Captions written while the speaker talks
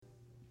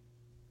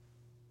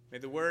May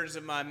the words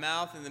of my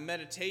mouth and the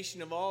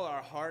meditation of all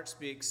our hearts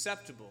be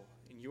acceptable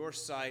in your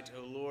sight,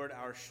 O Lord,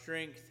 our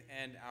strength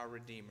and our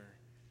Redeemer.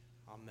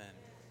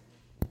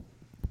 Amen.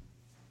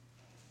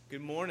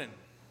 Good morning.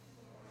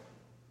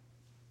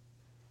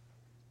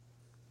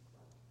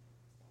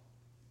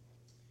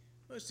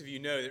 Most of you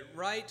know that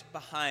right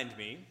behind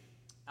me,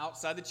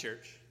 outside the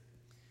church,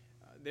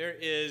 there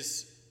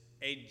is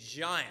a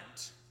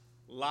giant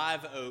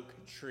live oak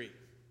tree.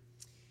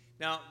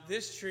 Now,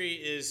 this tree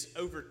is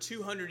over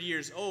 200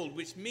 years old,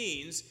 which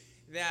means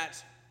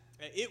that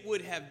it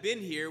would have been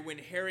here when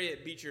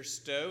Harriet Beecher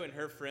Stowe and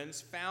her friends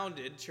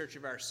founded Church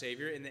of Our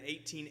Savior in the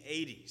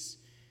 1880s.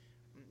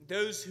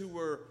 Those who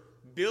were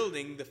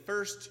building the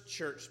first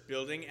church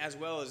building, as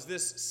well as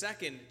this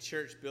second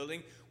church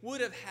building, would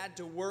have had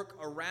to work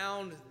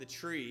around the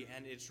tree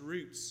and its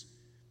roots.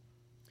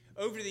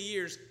 Over the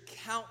years,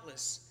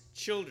 countless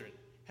children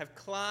have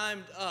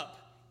climbed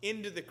up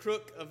into the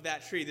crook of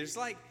that tree. There's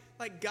like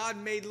God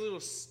made little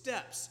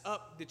steps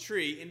up the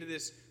tree into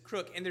this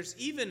crook. And there's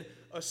even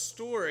a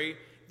story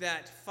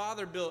that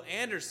Father Bill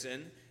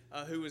Anderson,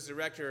 who was the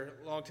rector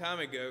a long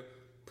time ago,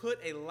 put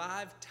a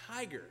live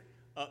tiger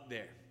up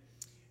there.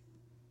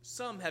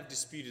 Some have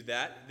disputed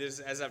that,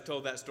 as I've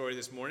told that story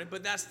this morning,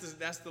 but that's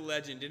the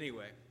legend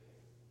anyway.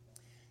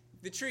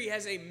 The tree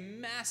has a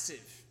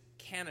massive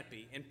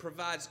canopy and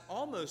provides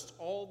almost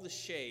all the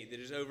shade that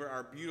is over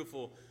our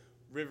beautiful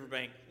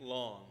riverbank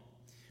lawn.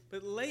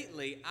 But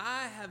lately,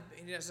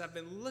 as I've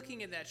been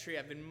looking at that tree,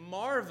 I've been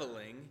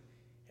marveling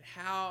at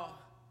how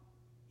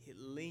it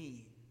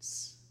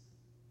leans.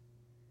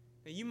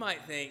 Now, you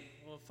might think,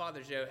 well,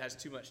 Father Joe has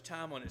too much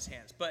time on his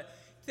hands. But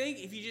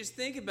if you just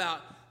think about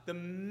the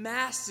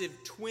massive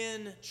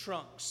twin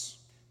trunks,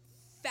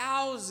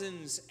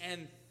 thousands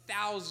and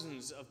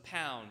thousands of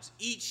pounds,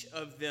 each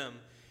of them,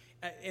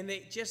 and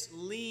they just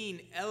lean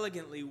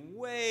elegantly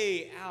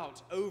way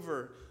out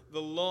over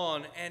the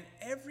lawn. And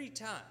every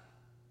time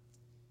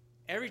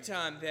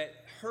that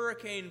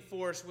hurricane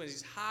force winds,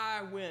 these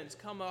high winds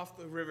come off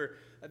the river,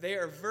 they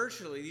are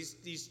virtually,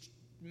 these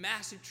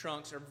massive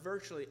trunks are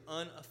virtually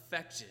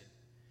unaffected.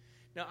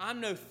 Now,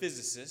 I'm no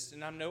physicist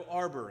and I'm no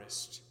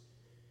arborist,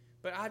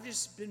 but I've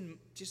just been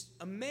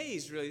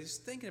amazed, really,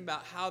 just thinking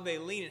about how they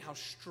lean and how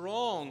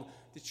strong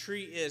the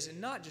tree is. And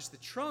not just the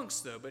trunks,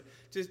 though, but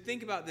to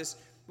think about this,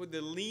 what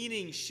the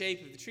leaning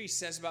shape of the tree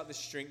says about the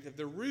strength of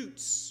the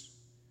roots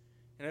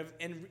and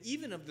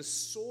even of the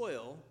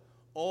soil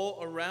all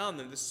around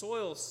them. The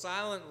soil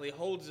silently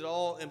holds it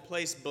all in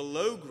place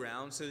below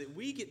ground so that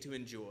we get to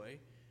enjoy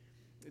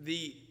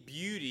the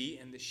beauty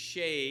and the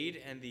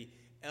shade and the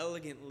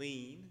elegant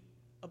lean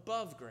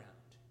above ground.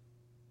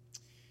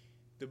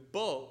 The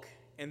bulk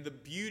and the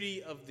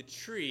beauty of the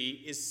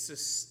tree is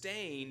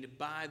sustained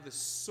by the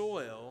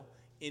soil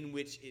in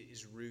which it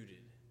is rooted.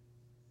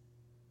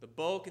 The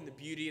bulk and the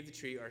beauty of the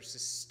tree are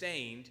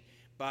sustained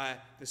by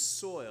the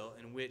soil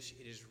in which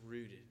it is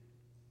rooted.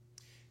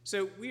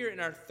 So we are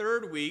in our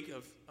third week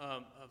of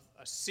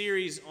a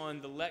series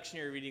on the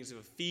lectionary readings of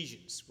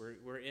Ephesians.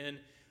 We're in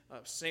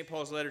St.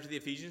 Paul's letter to the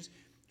Ephesians.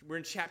 We're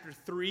in chapter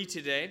 3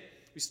 today.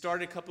 We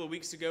started a couple of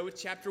weeks ago with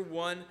chapter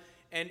 1.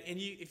 And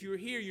if you were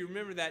here, you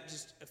remember that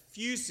just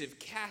effusive,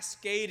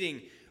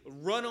 cascading,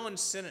 run-on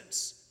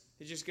sentence.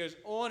 It just goes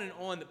on and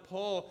on that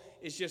Paul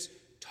is just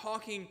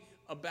talking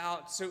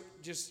about.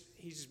 He's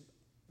just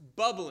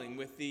bubbling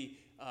with the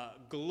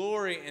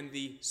glory and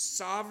the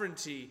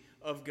sovereignty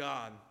of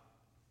God.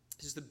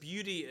 Just the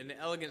beauty and the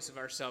elegance of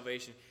our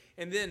salvation.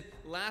 And then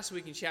last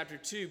week in chapter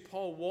 2,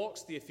 Paul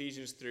walks the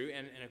Ephesians through,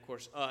 and of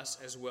course us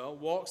as well,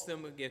 walks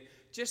them again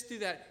just through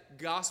that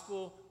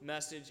gospel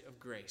message of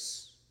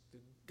grace, the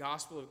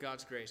gospel of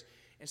God's grace.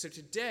 And so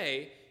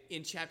today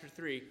in chapter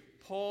 3,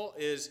 Paul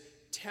is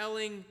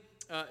telling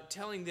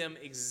them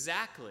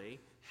exactly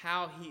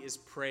how he is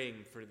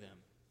praying for them.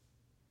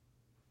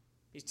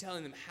 He's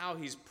telling them how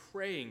he's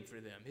praying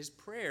for them. His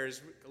prayer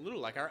is a little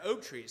like our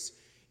oak trees.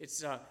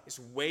 It's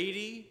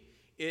weighty.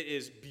 It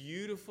is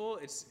beautiful.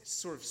 It's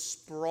sort of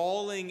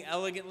sprawling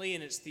elegantly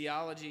in its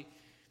theology.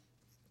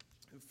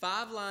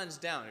 5 lines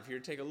down, if you were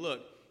to take a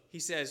look, he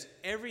says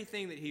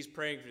everything that he's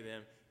praying for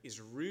them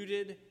is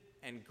rooted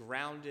and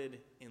grounded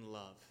in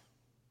love.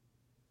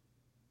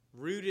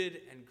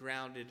 Rooted and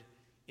grounded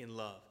in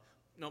love.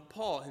 Now,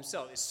 Paul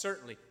himself is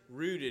certainly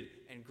rooted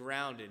and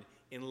grounded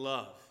in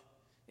love.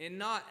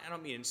 And I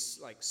don't mean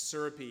like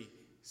syrupy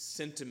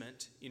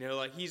sentiment,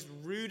 like he's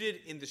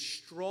rooted in the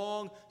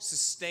strong,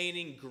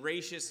 sustaining,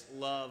 gracious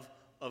love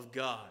of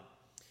God.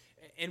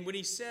 And when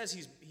he says,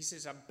 he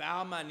says, I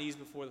bow my knees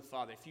before the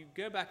Father. If you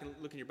go back and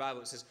look in your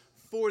Bible, it says,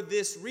 for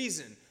this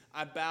reason,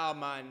 I bow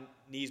my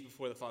knees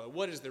before the Father.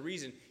 What is the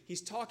reason?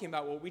 He's talking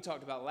about what we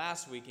talked about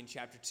last week in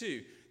chapter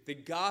 2. The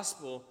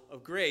gospel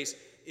of grace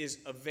is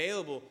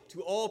available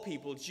to all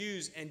people,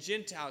 Jews and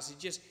Gentiles.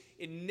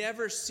 It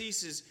never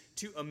ceases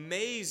to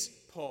amaze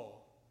Paul.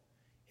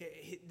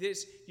 You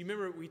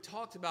remember we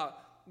talked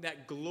about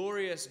that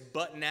glorious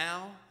but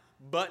now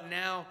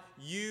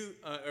you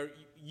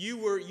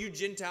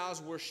Gentiles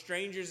were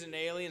strangers and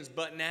aliens,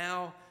 but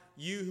now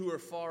you who are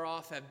far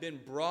off have been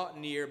brought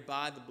near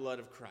by the blood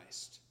of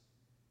Christ.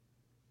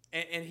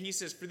 And he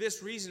says, for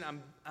this reason,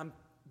 I'm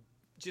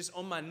just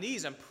on my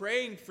knees. I'm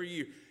praying for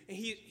you. And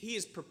he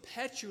is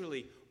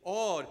perpetually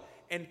awed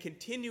and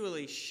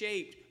continually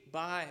shaped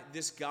by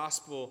this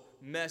gospel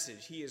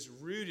message. He is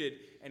rooted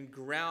and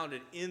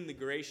grounded in the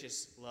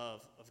gracious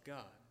love of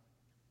God.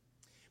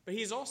 But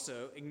he is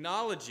also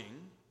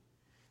acknowledging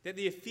that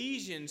the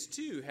Ephesians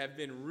too have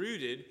been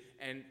rooted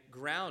and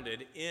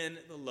grounded in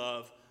the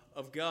love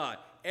of God.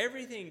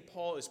 Everything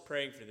Paul is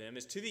praying for them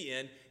is to the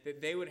end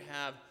that they would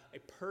have a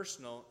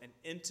personal and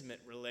intimate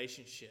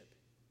relationship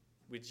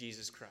with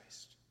Jesus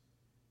Christ.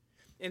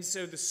 And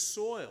so the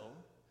soil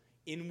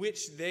in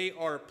which they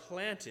are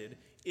planted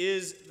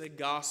is the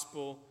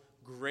gospel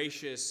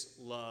gracious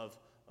love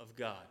of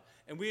God.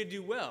 And we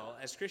do well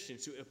as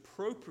Christians to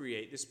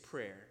appropriate this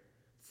prayer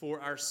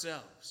for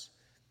ourselves.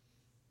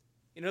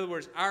 In other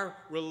words, our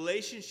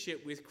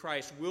relationship with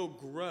Christ will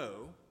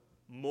grow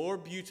more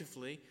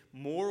beautifully,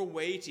 more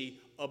weighty,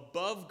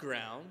 above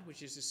ground,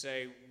 which is to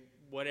say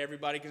what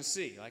everybody can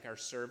see, like our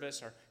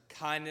service, our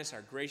kindness,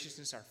 our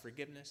graciousness, our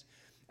forgiveness.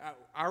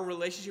 Our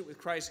relationship with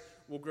Christ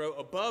will grow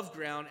above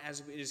ground as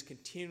it is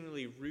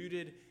continually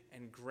rooted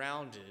and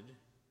grounded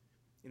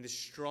in the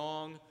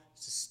strong,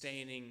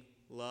 sustaining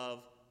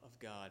love of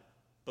God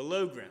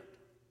below ground,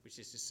 which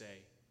is to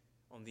say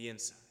on the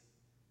inside.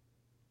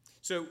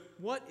 So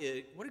what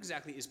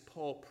exactly is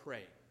Paul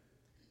praying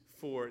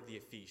for the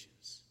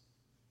Ephesians?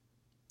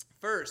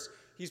 First,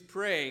 he's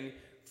praying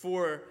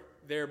for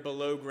their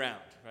below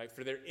ground, right?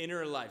 For their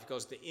inner life. He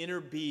calls it the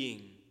inner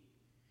being.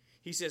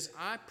 He says,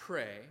 I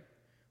pray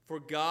for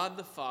God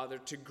the Father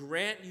to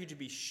grant you to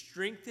be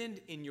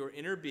strengthened in your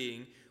inner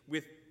being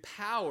with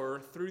power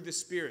through the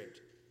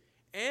Spirit,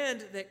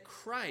 and that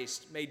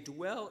Christ may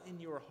dwell in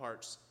your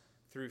hearts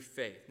through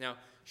faith. Now,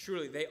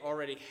 surely they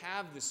already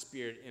have the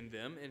Spirit in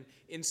them, and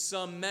in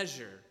some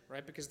measure,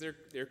 right? Because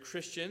they're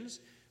Christians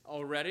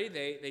already.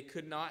 They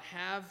could not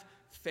have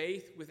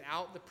faith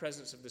without the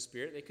presence of the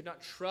Spirit. They could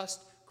not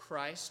trust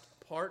Christ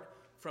apart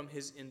from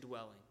his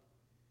indwelling.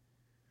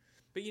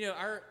 But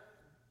our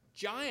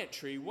giant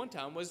tree one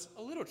time was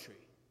a little tree.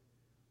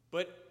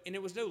 And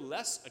it was no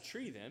less a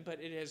tree then,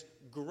 but it has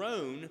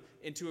grown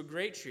into a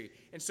great tree.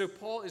 And so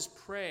Paul is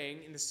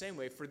praying in the same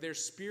way for their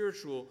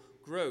spiritual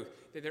growth,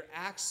 that their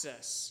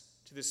access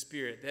to the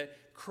Spirit,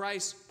 that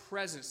Christ's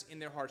presence in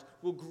their hearts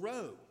will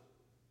grow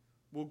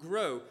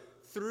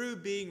through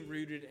being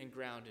rooted and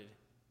grounded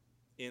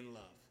in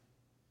love,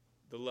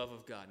 the love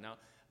of God. Now,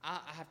 I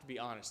have to be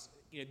honest.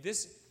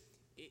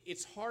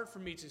 It's hard for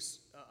me to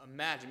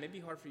imagine, maybe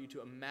hard for you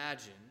to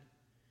imagine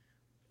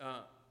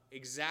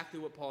exactly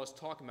what Paul is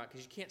talking about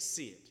because you can't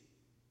see it.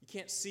 You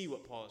can't see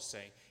what Paul is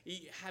saying.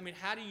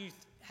 How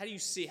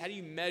do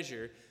you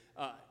measure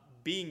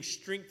being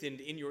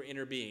strengthened in your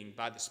inner being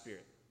by the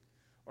Spirit?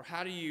 Or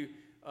how do you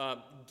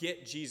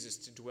get Jesus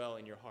to dwell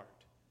in your heart?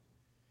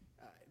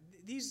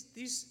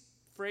 These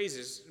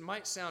phrases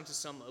might sound to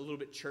some a little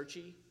bit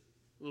churchy,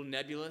 a little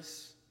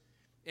nebulous.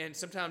 And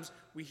sometimes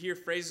we hear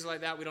phrases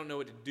like that. We don't know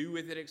what to do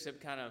with it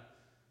except kind of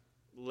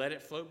let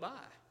it float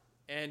by.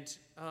 And,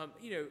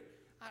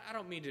 I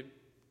don't mean to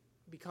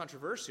be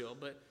controversial,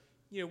 but,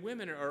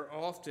 women are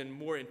often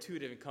more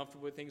intuitive and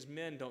comfortable with things.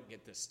 Men don't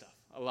get this stuff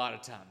a lot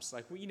of times.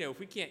 Like, if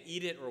we can't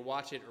eat it or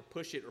watch it or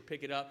push it or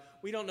pick it up,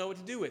 we don't know what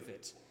to do with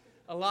it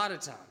a lot of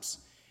times.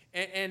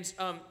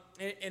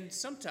 And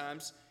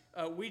sometimes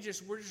we're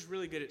just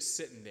really good at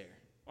sitting there,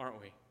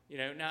 aren't we?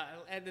 Now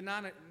at the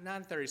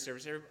 9:30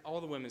 service, all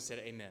the women said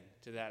amen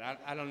to that.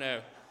 I don't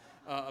know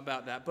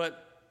about that,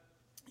 but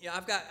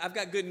I've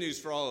got good news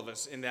for all of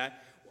us in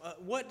that.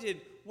 What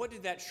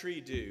did that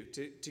tree do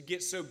to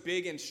get so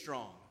big and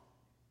strong?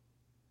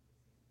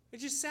 It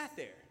just sat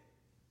there,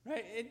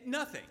 right?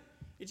 Nothing.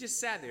 It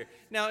just sat there.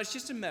 Now it's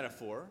just a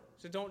metaphor,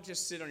 so don't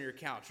just sit on your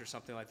couch or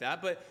something like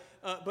that.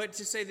 But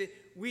to say that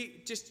we're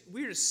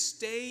to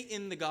stay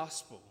in the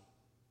gospel,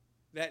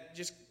 that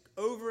just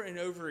over and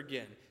over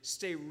again,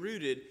 stay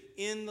rooted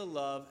in the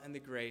love and the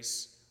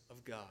grace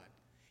of God.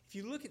 If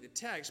you look at the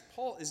text,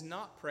 Paul is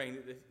not praying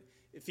that the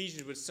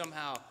Ephesians would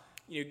somehow,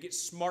 get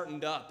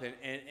smartened up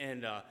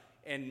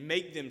and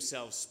make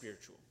themselves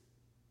spiritual.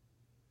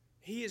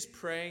 He is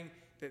praying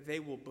that they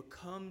will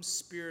become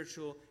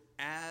spiritual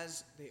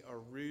as they are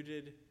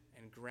rooted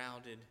and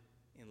grounded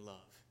in love.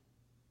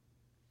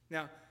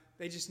 Now,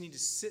 they just need to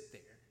sit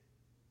there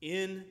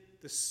in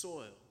the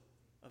soil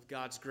of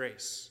God's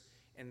grace,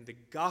 and the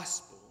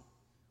gospel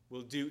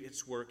will do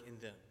its work in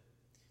them.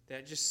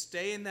 That just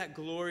stay in that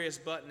glorious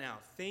but now.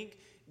 Think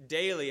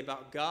daily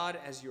about God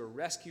as your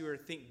rescuer.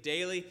 Think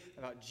daily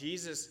about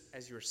Jesus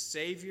as your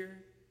Savior.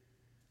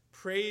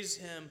 Praise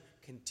him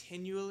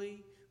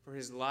continually for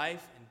his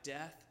life and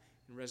death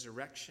and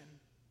resurrection.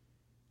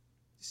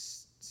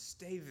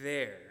 Stay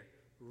there,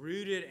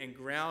 rooted and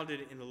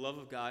grounded in the love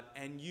of God,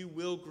 and you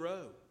will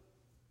grow.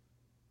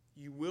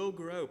 You will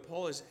grow.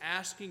 Paul is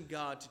asking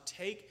God to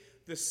take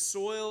the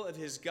soil of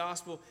his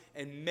gospel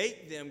and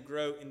make them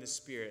grow in the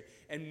Spirit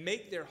and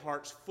make their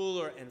hearts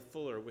fuller and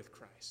fuller with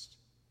Christ.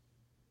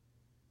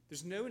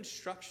 There's no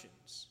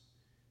instructions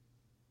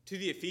to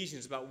the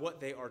Ephesians about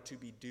what they are to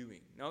be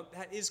doing. Now,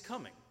 that is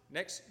coming.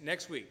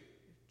 Next week,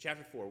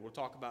 chapter 4, we'll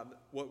talk about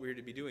what we're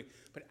to be doing.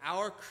 But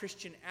our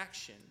Christian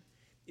action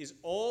is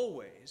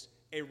always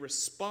a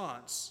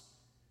response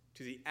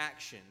to the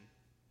action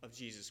of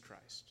Jesus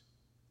Christ.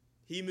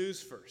 He moves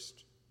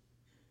first.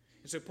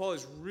 And so Paul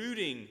is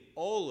rooting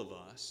all of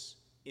us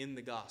in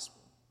the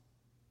gospel.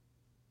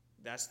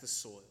 That's the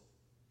soil.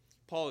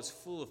 Paul is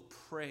full of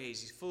praise.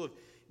 He's full of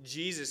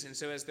Jesus. And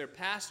so as their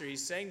pastor,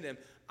 he's saying to them,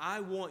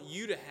 I want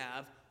you to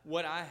have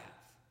what I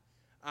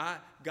have.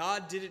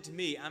 God did it to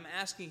me. I'm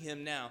asking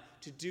him now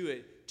to do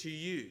it to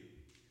you.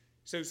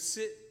 So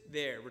sit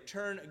there,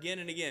 return again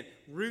and again,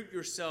 root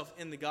yourself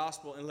in the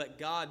gospel, and let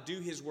God do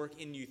his work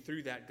in you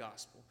through that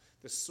gospel.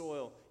 The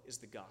soil is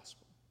the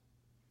gospel.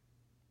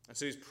 And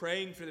so he's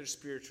praying for their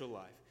spiritual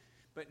life.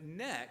 But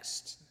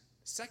next,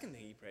 the second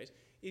thing he prays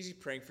is he's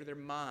praying for their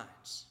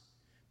minds,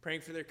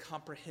 praying for their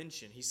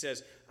comprehension. He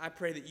says, I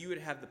pray that you would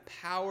have the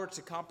power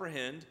to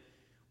comprehend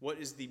what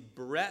is the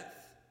breadth,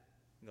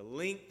 and the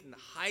length, and the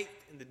height,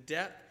 and the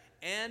depth,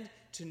 and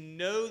to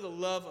know the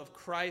love of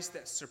Christ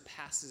that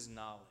surpasses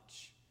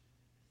knowledge.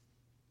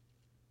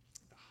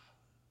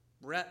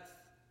 Breadth,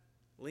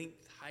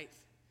 length, height,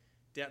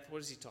 depth.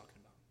 What is he talking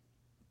about?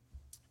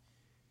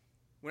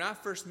 When I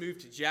first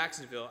moved to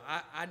Jacksonville,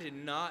 I did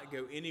not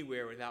go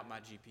anywhere without my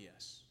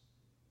GPS.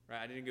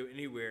 Right? I didn't go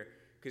anywhere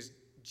because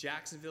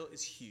Jacksonville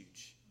is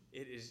huge.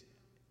 It is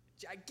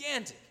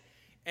gigantic.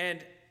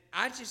 And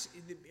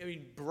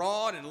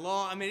broad and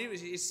long.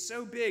 It's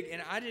so big,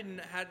 and I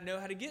didn't know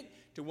how to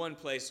get to one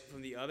place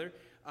from the other.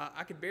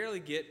 I could barely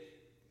get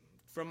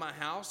from my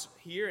house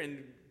here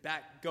and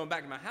going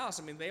back to my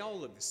house. They all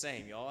look the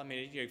same, y'all.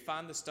 You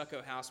find the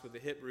stucco house with the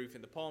hip roof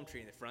and the palm tree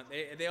in the front.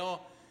 They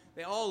all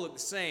look the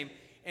same.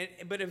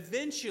 But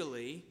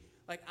eventually,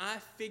 I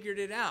figured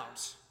it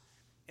out,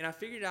 and I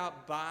figured it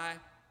out by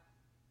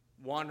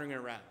wandering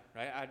around.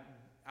 Right?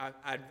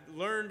 I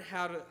learned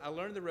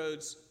the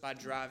roads by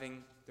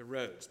driving the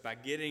roads, by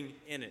getting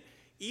in it.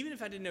 Even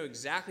if I didn't know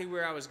exactly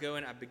where I was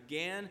going, I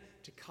began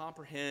to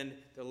comprehend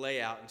the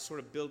layout and sort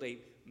of build a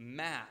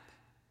map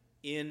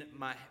in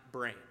my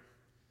brain.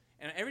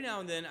 And every now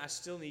and then, I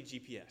still need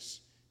GPS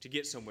to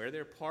get somewhere.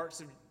 There are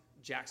parts of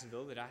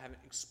Jacksonville that I haven't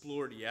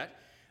explored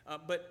yet,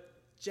 but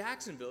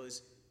Jacksonville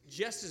is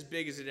just as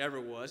big as it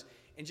ever was,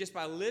 and just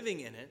by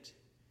living in it,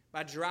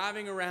 by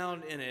driving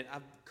around in it,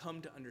 I've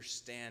come to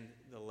understand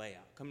the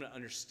layout, come to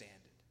understand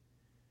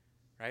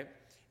it, right?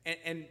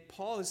 And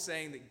Paul is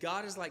saying that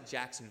God is like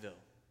Jacksonville.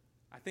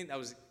 I think that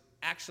was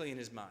actually in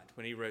his mind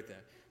when he wrote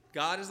that.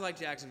 God is like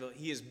Jacksonville.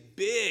 He is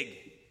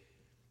big,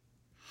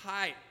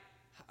 high,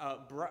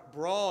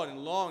 broad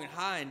and long and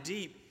high and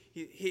deep.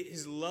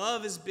 His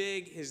love is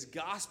big. His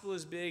gospel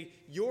is big.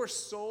 Your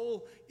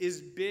soul is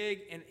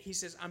big. And he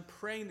says, I'm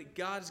praying that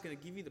God is going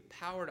to give you the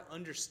power to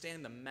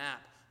understand the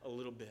map a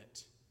little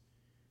bit,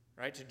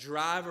 right? To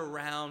drive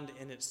around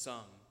in it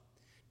some.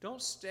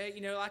 Don't stay,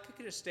 I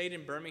could have stayed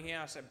in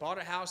Birmingham. I bought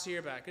a house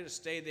here, but I could have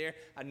stayed there.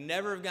 I'd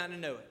never have gotten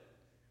to know it.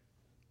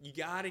 You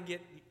got to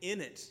get in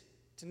it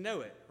to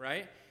know it,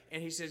 right?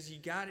 And he says,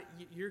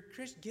 you're a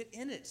Christian, get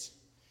in it.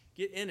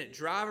 Get in it.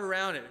 Drive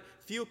around it.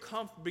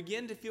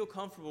 Begin to feel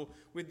comfortable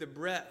with the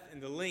breadth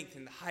and the length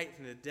and the height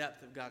and the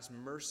depth of God's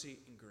mercy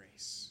and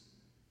grace.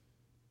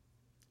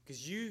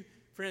 Because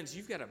friends,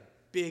 you've got a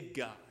big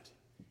God,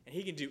 and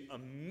he can do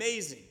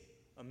amazing,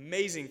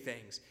 amazing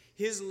things.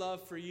 His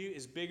love for you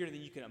is bigger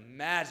than you can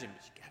imagine,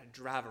 but you got to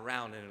drive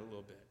around in it a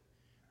little bit,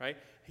 right?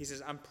 He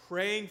says, I'm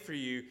praying for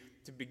you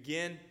to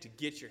begin to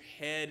get your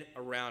head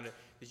around it,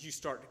 that you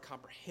start to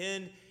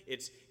comprehend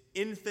its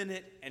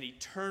infinite and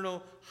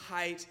eternal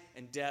height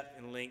and depth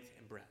and length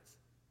and breadth.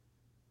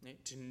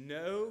 Right? To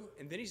know,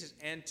 and then he says,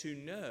 and to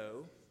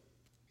know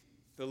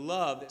the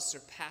love that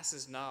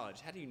surpasses knowledge.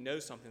 How do you know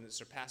something that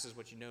surpasses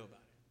what you know about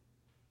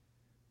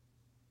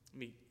it? Let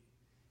me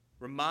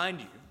remind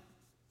you,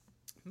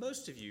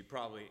 most of you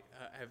probably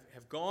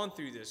have gone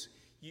through this.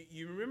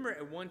 You remember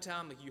at one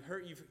time, you've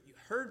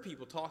heard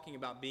people talking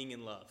about being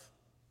in love,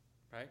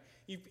 right?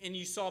 And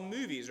you saw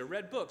movies or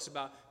read books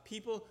about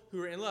people who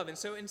were in love. And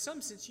so in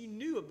some sense, you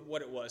knew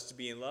what it was to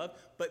be in love,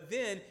 but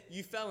then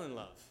you fell in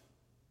love.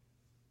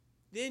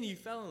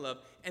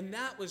 And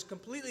that was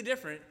completely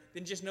different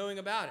than just knowing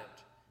about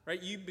it,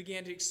 right? You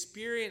began to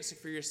experience it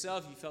for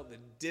yourself. You felt the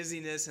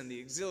dizziness and the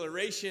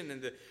exhilaration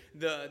and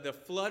the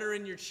flutter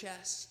in your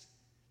chest.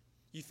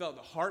 You felt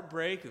the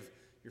heartbreak of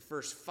your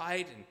first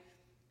fight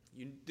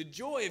and the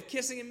joy of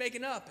kissing and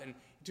making up, and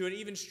to an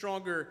even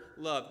stronger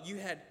love. You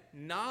had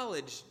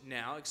knowledge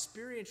now,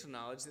 experiential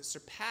knowledge, that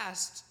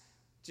surpassed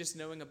just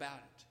knowing about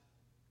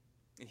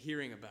it and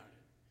hearing about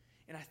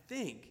it. And I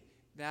think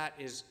that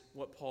is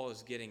what Paul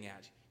is getting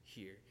at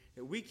here.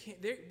 That we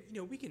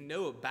can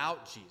know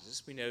about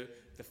Jesus. We know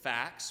the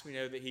facts. We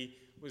know that he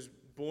was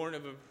born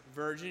of a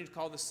virgin. He's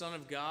called the Son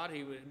of God.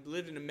 He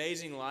lived an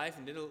amazing life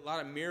and did a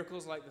lot of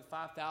miracles, like the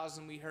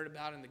 5,000 we heard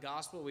about in the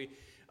gospel. He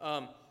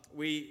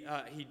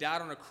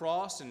died on a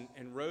cross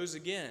and rose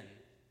again.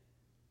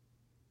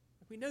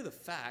 We know the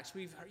facts.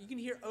 You can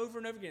hear over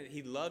and over again that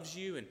he loves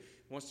you and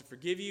wants to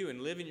forgive you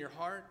and live in your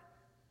heart.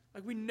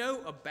 Like, we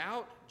know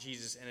about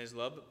Jesus and his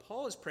love, but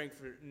Paul is praying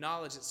for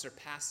knowledge that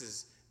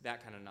surpasses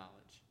that kind of knowledge.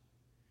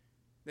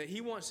 That he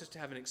wants us to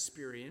have an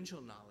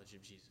experiential knowledge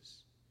of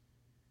Jesus,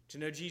 to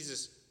know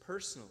Jesus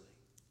personally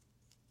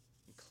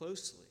and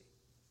closely.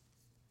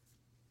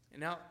 And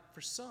now,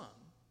 for some,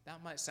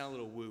 that might sound a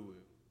little woo-woo,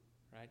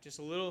 right? Just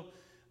a little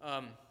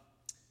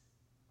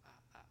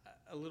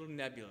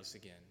nebulous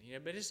again,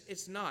 but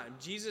it's not.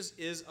 Jesus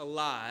is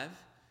alive,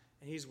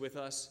 and he's with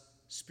us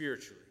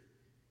spiritually.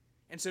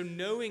 And so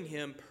knowing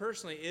him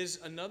personally is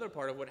another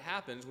part of what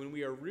happens when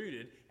we are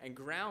rooted and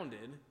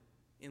grounded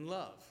in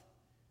love,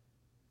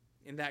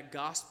 in that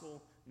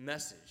gospel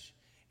message.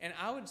 And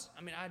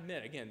I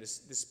admit, again, the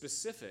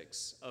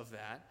specifics of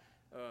that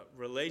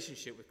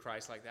relationship with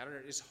Christ like that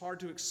is hard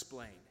to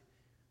explain.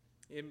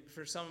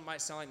 For some, it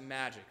might sound like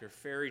magic or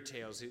fairy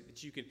tales,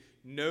 that you could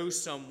know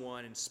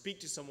someone and speak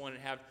to someone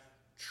and have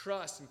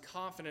trust and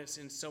confidence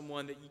in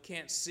someone that you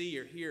can't see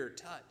or hear or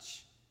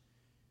touch.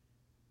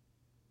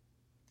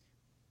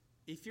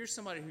 If you're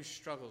somebody who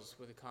struggles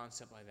with a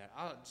concept like that,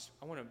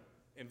 I want to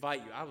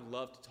invite you. I would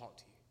love to talk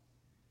to you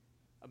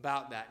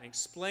about that and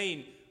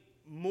explain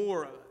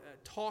more,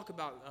 talk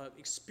about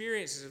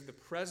experiences of the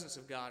presence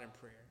of God in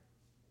prayer.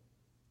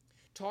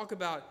 Talk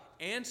about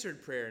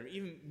answered prayer and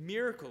even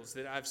miracles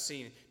that I've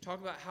seen.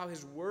 Talk about how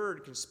his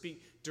word can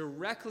speak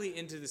directly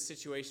into the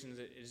situations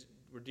that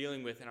we're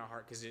dealing with in our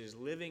heart, because it is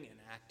living and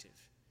active.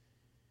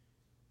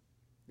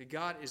 That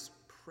God is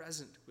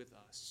present with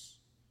us.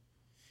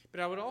 But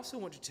I would also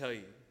want to tell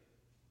you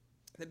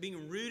that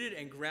being rooted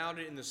and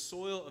grounded in the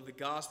soil of the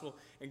gospel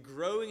and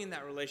growing in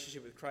that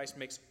relationship with Christ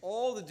makes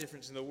all the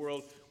difference in the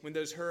world when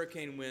those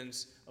hurricane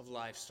winds of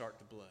life start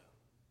to blow.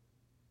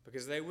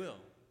 Because they will.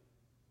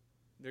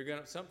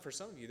 For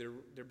some of you,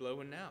 they're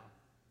blowing now.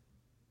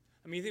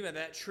 I mean, you think about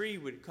that tree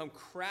would come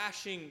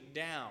crashing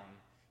down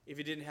if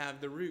it didn't have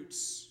the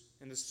roots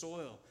and the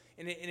soil.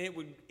 And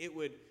it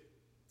would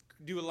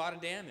do a lot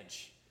of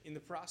damage in the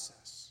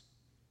process.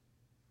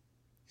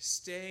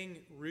 Staying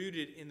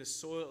rooted in the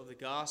soil of the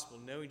gospel,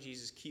 knowing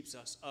Jesus, keeps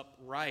us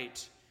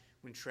upright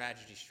when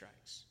tragedy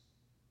strikes.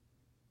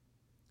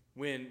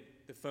 When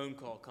the phone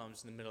call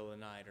comes in the middle of the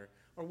night,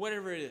 or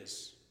whatever it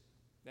is.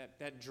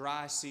 That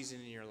dry season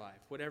in your life,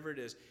 whatever it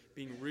is,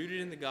 being rooted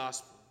in the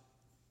gospel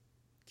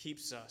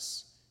keeps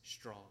us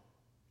strong.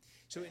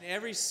 So in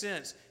every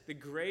sense, the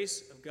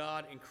grace of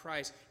God in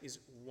Christ is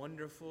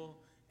wonderful,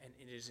 and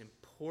it is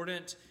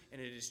important, and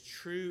it is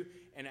true.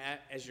 And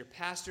as your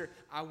pastor,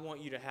 I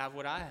want you to have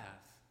what I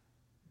have.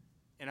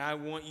 And I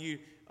want you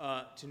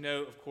to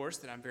know, of course,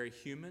 that I'm very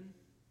human,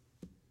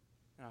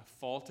 and I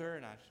falter,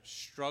 and I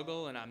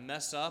struggle, and I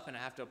mess up, and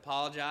I have to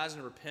apologize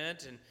and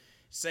repent and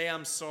say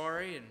I'm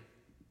sorry. And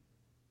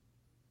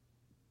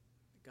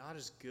God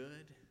is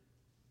good.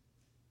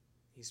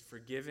 He's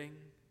forgiving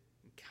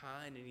and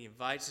kind, and he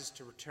invites us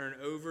to return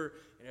over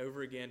and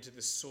over again to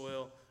the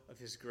soil of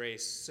his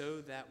grace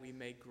so that we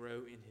may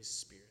grow in his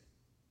spirit,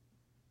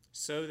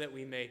 so that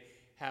we may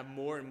have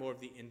more and more of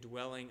the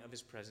indwelling of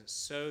his presence,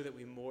 so that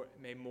we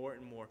may more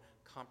and more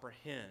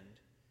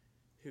comprehend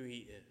who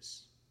he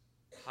is,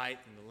 the height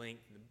and the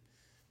length and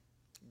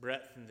the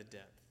breadth and the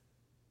depth.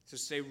 So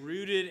stay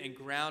rooted and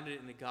grounded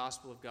in the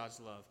gospel of God's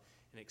love,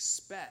 and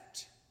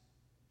expect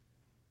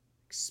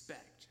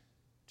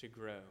to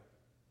grow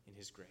in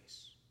his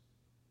grace.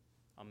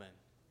 Amen.